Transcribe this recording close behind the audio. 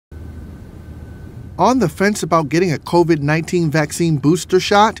on the fence about getting a COVID-19 vaccine booster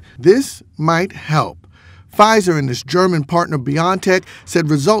shot? This might help. Pfizer and its German partner BioNTech said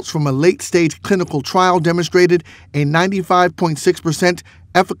results from a late-stage clinical trial demonstrated a 95.6%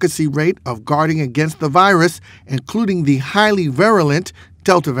 efficacy rate of guarding against the virus, including the highly virulent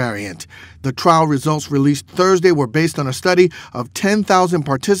Delta variant. The trial results released Thursday were based on a study of 10,000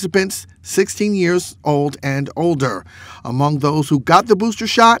 participants 16 years old and older. Among those who got the booster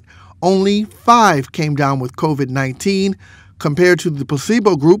shot, only 5 came down with COVID-19, compared to the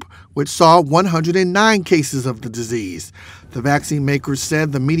placebo group, which saw 109 cases of the disease. The vaccine makers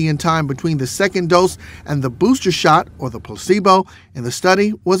said the median time between the second dose and the booster shot, or the placebo, in the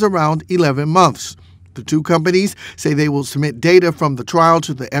study was around 11 months. The two companies say they will submit data from the trial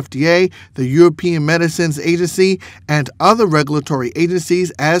to the FDA, the European Medicines Agency, and other regulatory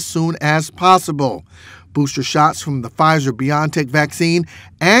agencies as soon as possible. Booster shots from the Pfizer-BioNTech vaccine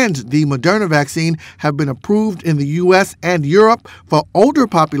and the Moderna vaccine have been approved in the U.S. and Europe for older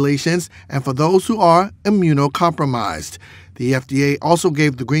populations and for those who are immunocompromised. The FDA also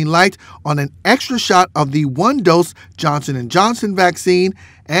gave the green light on an extra shot of the one-dose Johnson & Johnson vaccine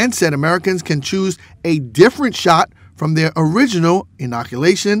and said Americans can choose a different shot from their original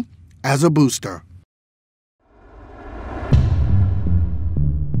inoculation as a booster.